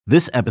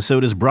This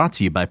episode is brought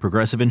to you by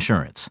Progressive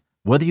Insurance.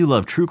 Whether you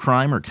love true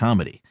crime or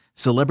comedy,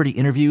 celebrity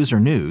interviews or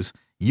news,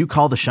 you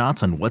call the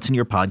shots on what's in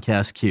your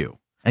podcast queue.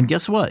 And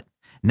guess what?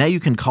 Now you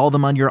can call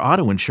them on your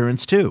auto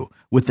insurance too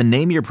with the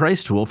Name Your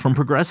Price tool from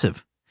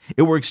Progressive.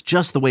 It works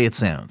just the way it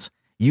sounds.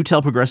 You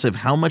tell Progressive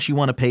how much you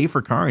want to pay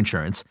for car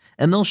insurance,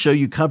 and they'll show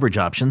you coverage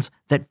options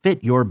that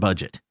fit your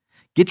budget.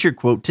 Get your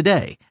quote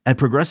today at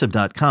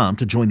Progressive.com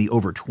to join the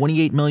over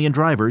 28 million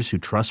drivers who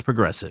trust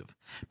Progressive.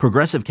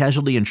 Progressive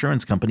Casualty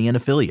Insurance Company and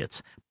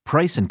Affiliates.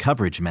 Price and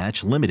coverage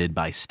match limited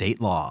by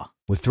state law.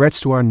 With threats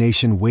to our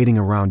nation waiting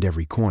around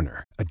every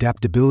corner,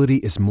 adaptability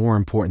is more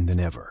important than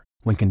ever.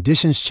 When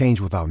conditions change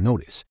without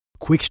notice,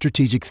 quick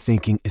strategic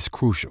thinking is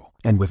crucial.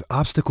 And with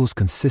obstacles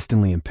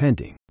consistently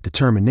impending,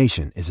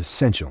 determination is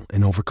essential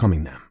in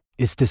overcoming them.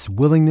 It's this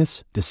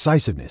willingness,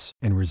 decisiveness,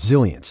 and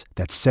resilience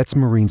that sets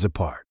Marines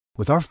apart.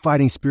 With our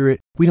fighting spirit,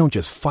 we don't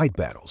just fight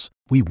battles,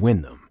 we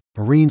win them.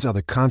 Marines are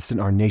the constant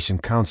our nation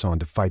counts on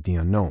to fight the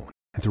unknown.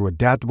 And through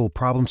adaptable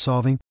problem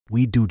solving,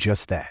 we do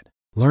just that.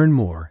 Learn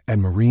more at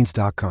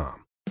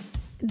marines.com.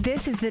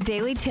 This is the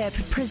Daily Tip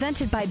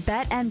presented by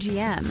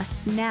BetMGM.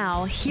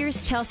 Now,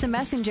 here's Chelsea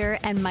Messenger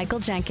and Michael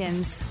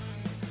Jenkins.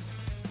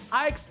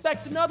 I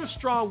expect another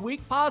strong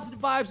week. Positive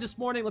vibes this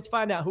morning. Let's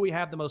find out who we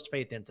have the most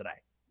faith in today.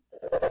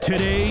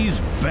 Today's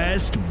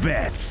best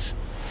bets.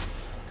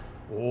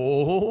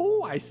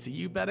 Oh, I see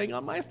you betting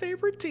on my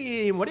favorite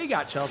team. What do you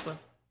got, Chelsea?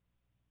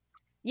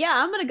 Yeah,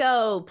 I'm going to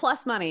go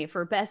plus money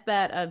for best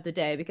bet of the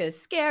day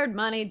because scared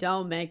money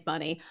don't make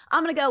money.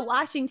 I'm going to go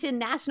Washington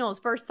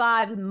Nationals first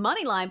five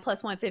money line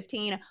plus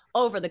 115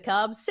 over the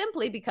Cubs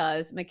simply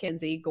because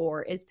Mackenzie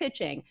Gore is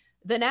pitching.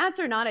 The Nats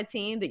are not a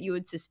team that you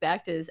would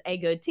suspect is a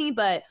good team,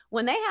 but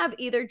when they have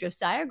either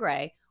Josiah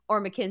Gray or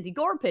Mackenzie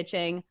Gore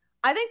pitching,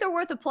 I think they're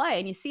worth a play,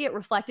 and you see it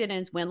reflected in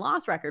his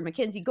win-loss record.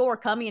 Mackenzie Gore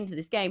coming into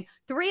this game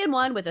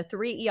 3-1 with a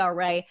 3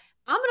 ERA.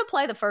 I'm going to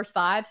play the first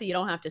five so you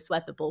don't have to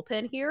sweat the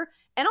bullpen here.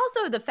 And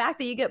also the fact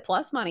that you get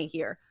plus money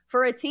here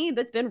for a team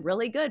that's been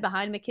really good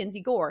behind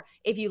Mackenzie Gore.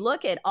 If you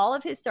look at all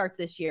of his starts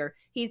this year,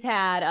 he's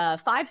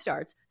had 5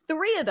 starts.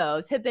 3 of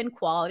those have been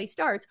quality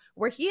starts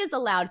where he has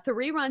allowed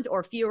 3 runs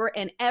or fewer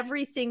in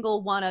every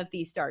single one of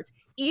these starts.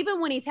 Even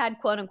when he's had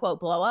quote-unquote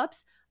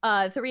blow-ups,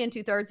 3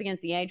 2/3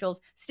 against the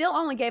Angels, still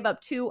only gave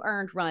up 2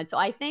 earned runs. So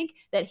I think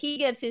that he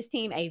gives his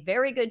team a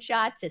very good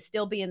shot to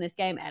still be in this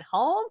game at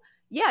home.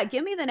 Yeah,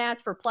 give me the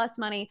Nats for plus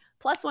money,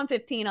 plus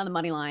 115 on the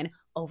money line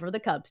over the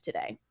Cubs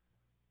today.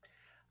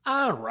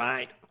 All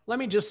right. Let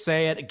me just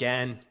say it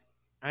again.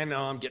 I know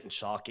I'm getting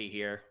chalky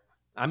here.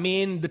 I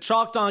mean, the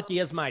chalk donkey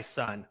is my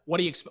son. What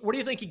do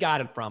you think he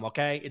got him from,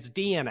 okay? It's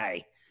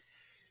DNA.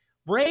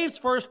 Braves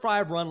first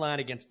 5 run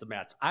line against the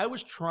Mets. I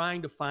was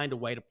trying to find a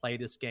way to play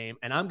this game,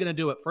 and I'm going to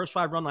do it. First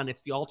 5 run line,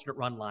 it's the alternate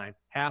run line.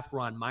 Half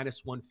run,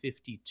 minus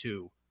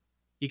 152.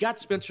 You got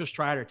Spencer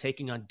Strider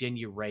taking on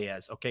Denyi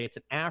Reyes. Okay, it's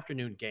an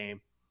afternoon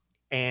game,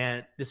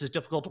 and this is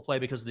difficult to play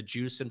because of the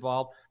juice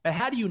involved. But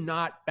how do you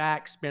not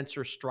back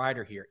Spencer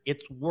Strider here?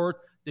 It's worth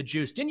the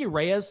juice. Denyi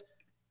Reyes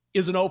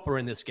is an opener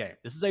in this game.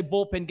 This is a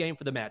bullpen game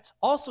for the Mets.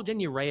 Also,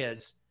 Denyi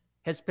Reyes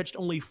has pitched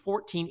only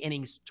 14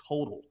 innings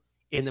total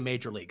in the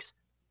major leagues.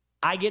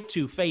 I get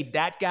to fade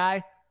that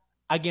guy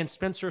against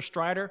Spencer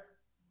Strider.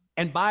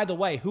 And by the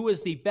way, who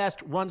is the best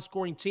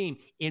run-scoring team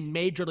in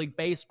Major League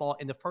Baseball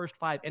in the first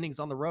 5 innings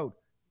on the road?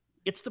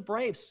 It's the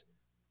Braves.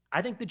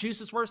 I think the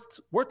juice is worth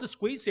the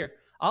squeeze here.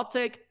 I'll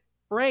take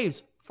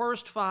Braves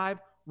first 5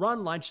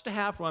 run line, just a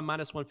half run,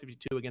 minus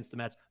 152 against the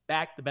Mets.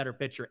 Back the better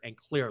pitcher, and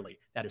clearly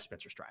that is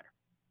Spencer Strider.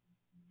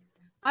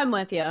 I'm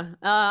with you.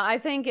 I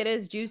think it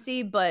is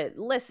juicy, but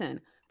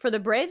listen, for the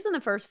Braves in the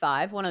first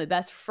 5, one of the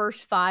best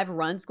first 5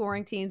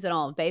 run-scoring teams in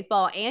all of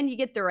baseball, and you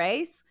get their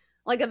ace,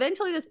 like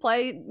eventually this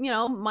play,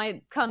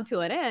 might come to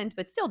an end,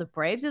 but still the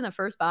Braves in the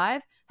first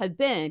 5 have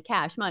been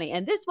cash money.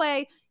 And this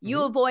way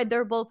you avoid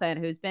their bullpen,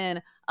 who's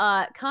been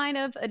kind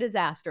of a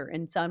disaster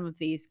in some of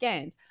these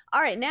games.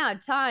 All right, now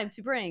time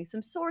to bring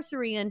some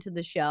sorcery into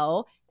the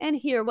show and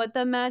hear what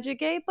the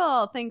Magic 8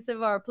 Ball thinks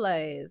of our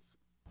plays.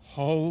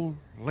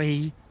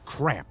 Holy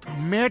crap.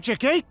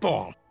 Magic 8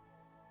 Ball.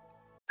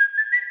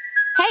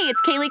 Hey,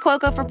 it's Kaylee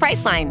Cuoco for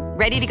Priceline.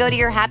 Ready to go to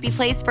your happy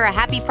place for a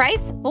happy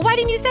price? Well, why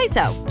didn't you say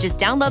so? Just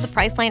download the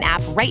Priceline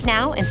app right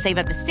now and save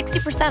up to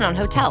 60% on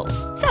hotels.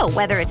 So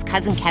whether it's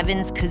Cousin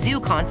Kevin's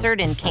Kazoo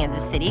Concert in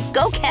Kansas City,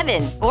 go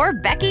Kevin, or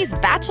Becky's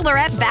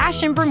Bachelorette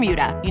Bash in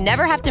Bermuda, you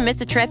never have to miss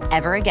a trip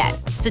ever again.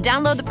 So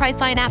download the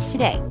Priceline app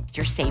today.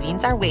 Your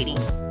savings are waiting.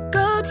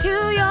 Go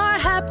to your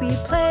happy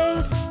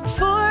place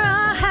for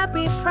a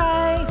happy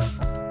price.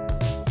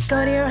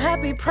 Go to your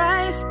happy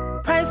price,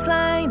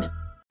 Priceline.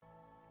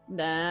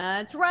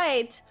 That's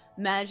right.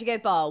 Magic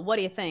 8 Ball, what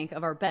do you think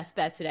of our best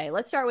bet today?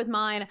 Let's start with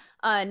mine.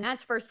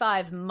 Nats first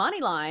 5 money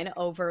line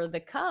over the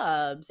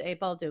Cubs. 8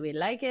 Ball, do we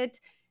like it?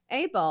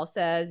 8 Ball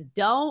says,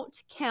 don't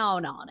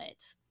count on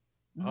it.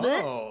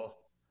 Oh,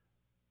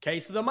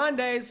 case of the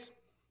Mondays.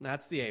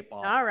 That's the 8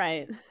 Ball. All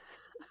right.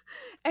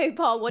 8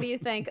 Ball, what do you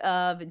think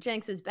of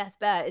Jenks's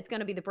best bet? It's going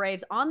to be the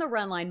Braves on the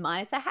run line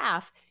minus a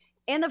half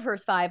in the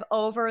first 5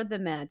 over the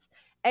Mets.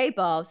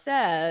 8Ball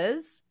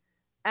says,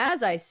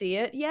 as I see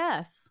it,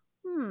 yes.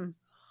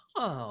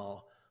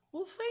 Oh,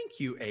 well, thank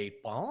you,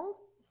 8Ball.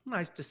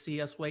 Nice to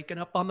see us waking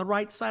up on the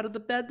right side of the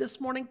bed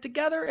this morning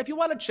together. If you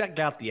want to check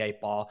out the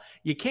 8Ball,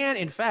 you can.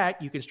 In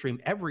fact, you can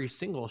stream every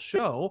single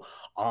show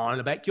on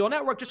the BetQL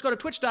network. Just go to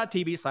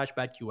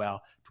twitch.tv/BetQL,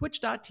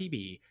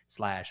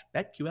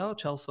 twitch.tv/BetQL.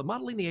 Chelsea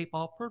modeling the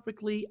 8Ball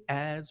perfectly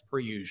as per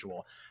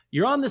usual.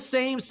 You're on the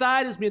same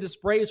side as me, this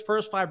Braves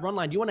first 5 run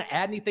line. Do you want to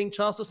add anything,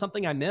 Chelsea?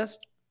 Something I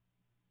missed?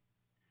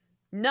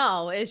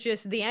 No, it's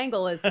just the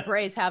angle is the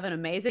Braves have an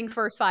amazing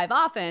first 5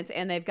 offense,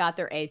 and they've got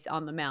their ace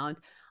on the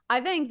mound. I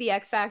think the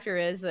X factor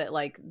is that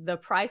like the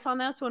price on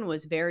this one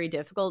was very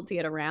difficult to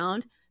get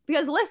around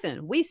because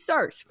listen, we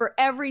searched for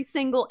every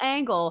single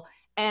angle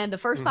and the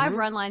first 5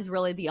 run lines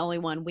really the only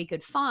one we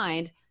could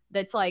find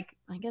that's like,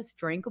 I guess,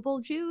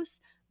 drinkable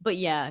juice. But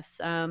yes,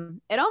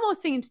 it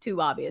almost seems too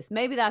obvious.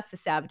 Maybe that's the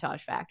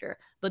sabotage factor,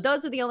 but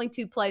those are the only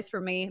 2 plays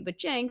for me. But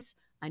Jenks,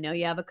 I know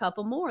you have a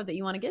couple more that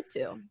you want to get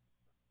to.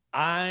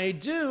 I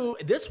do.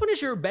 This one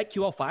is your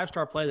BetQL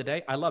 5-star play of the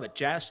day. I love it.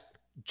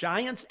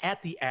 Giants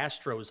at the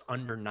Astros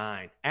under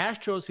 9.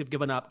 Astros have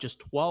given up just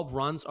 12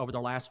 runs over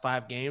their last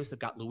 5 games. They've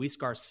got Luis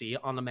Garcia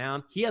on the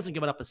mound. He hasn't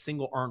given up a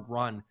single earned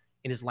run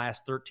in his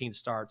last 13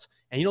 starts.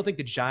 And you don't think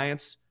the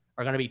Giants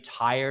are going to be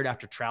tired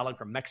after traveling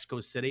from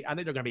Mexico City? I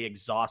think they're going to be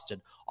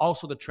exhausted.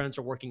 Also, the trends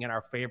are working in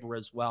our favor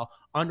as well.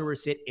 Under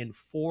is hit in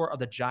 4 of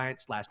the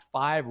Giants' last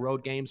 5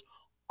 road games.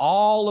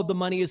 All of the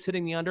money is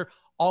hitting the under.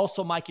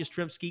 Also, Mike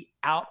Yastrzemski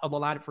out of the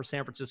lineup for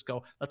San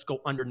Francisco. Let's go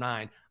under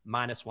 9,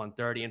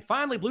 -130. And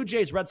finally, Blue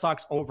Jays, Red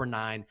Sox over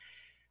 9.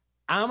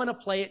 I'm going to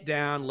play it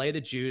down, lay the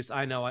juice.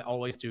 I know I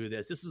always do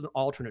this. This is an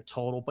alternate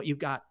total, but you've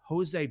got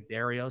Jose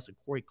Berrios and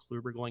Corey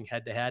Kluber going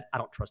head-to-head. I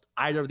don't trust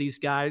either of these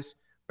guys.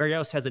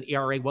 Berrios has an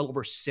ERA well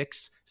over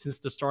 6 since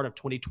the start of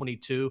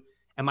 2022.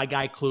 And my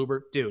guy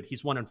Kluber, dude,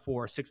 he's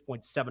 1-4,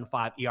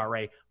 6.75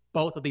 ERA.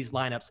 Both of these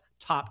lineups,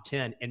 top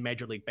 10 in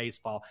Major League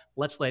Baseball.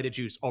 Let's lay the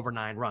juice over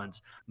 9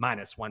 runs,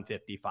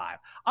 -155.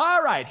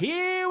 All right,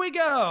 here we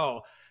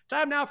go.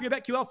 Time now for your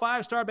BetQL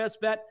 5-star best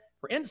bet.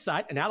 For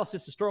insight,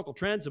 analysis, historical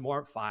trends, and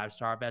more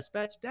 5-star best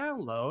bets,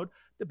 download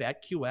the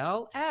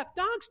BetQL app.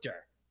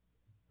 Dogster,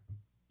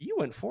 you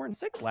went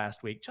 4-6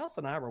 last week.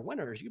 Chelsea and I were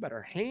winners. You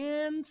better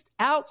hands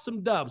out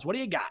some dubs. What do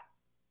you got?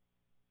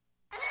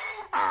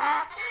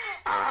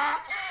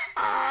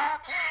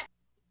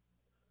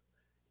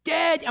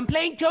 Dad, I'm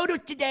playing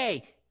totals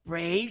today.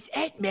 Braves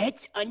at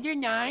Mets under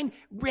 9.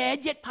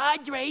 Reds at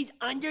Padres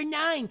under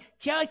 9.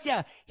 Chelsea,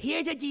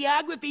 here's a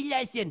geography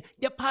lesson.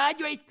 The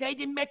Padres played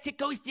in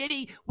Mexico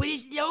City, which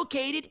is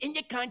located in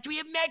the country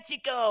of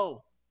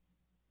Mexico.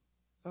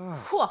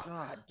 Oh,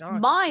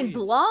 God, mind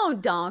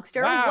blown,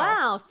 Donkster.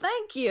 Wow,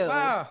 thank you.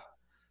 Wow,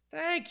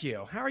 thank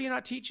you. How are you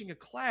not teaching a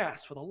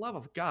class, for the love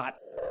of God?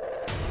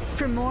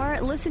 For more,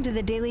 listen to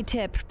the Daily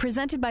Tip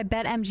presented by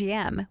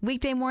BetMGM.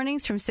 Weekday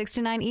mornings from 6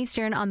 to 9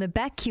 Eastern on the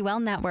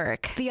BetQL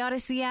network, the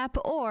Odyssey app,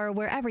 or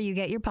wherever you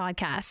get your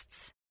podcasts.